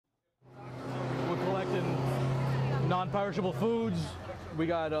non-perishable foods. We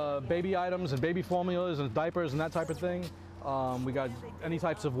got baby items and baby formulas and diapers and that type of thing. We got any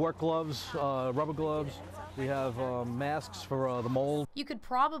types of work gloves, rubber gloves. We have masks for the mold. You could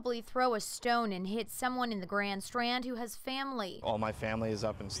probably throw a stone and hit someone in the Grand Strand who has family. All my family is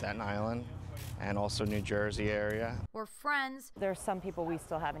up in Staten Island and also New Jersey area. Or friends. There's some people we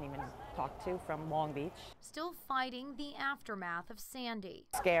still haven't even talked to from Long Beach. Still fighting the aftermath of Sandy.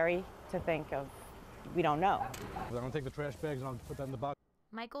 Scary to think of. We don't know. I'm going to take the trash bags and I'll put that in the box.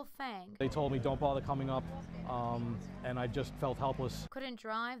 Michael Fang. They told me don't bother coming up, and I just felt helpless. Couldn't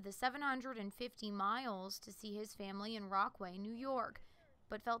drive the 750 miles to see his family in Rockaway, New York,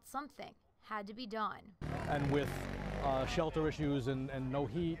 but felt something had to be done. And with shelter issues and no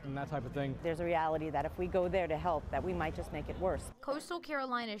heat and that type of thing. There's a reality that if we go there to help, that we might just make it worse. Coastal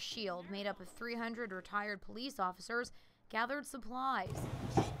Carolina's Shield, made up of 300 retired police officers, gathered supplies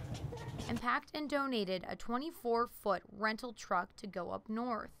and packed and donated a 24-foot rental truck to go up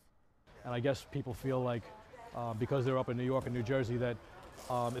north. And I guess people feel like because they're up in New York and New Jersey that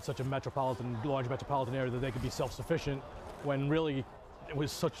it's such a large metropolitan area that they could be self-sufficient, when really it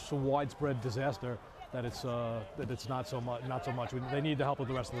was such a widespread disaster that it's not so much. They need the help of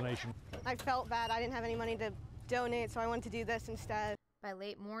the rest of the nation. I felt bad. I didn't have any money to donate, so I wanted to do this instead. By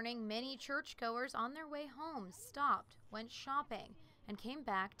late morning, many churchgoers on their way home stopped, went shopping, and came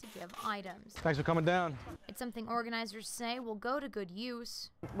back to give items. Thanks for coming down. It's something organizers say will go to good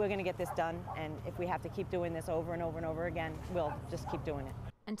use. We're going to get this done, and if we have to keep doing this over and over and over again, we'll just keep doing it.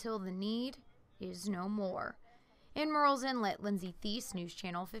 Until the need is no more. In Murrells Inlet, Lindsay Thies, News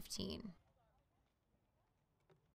Channel 15.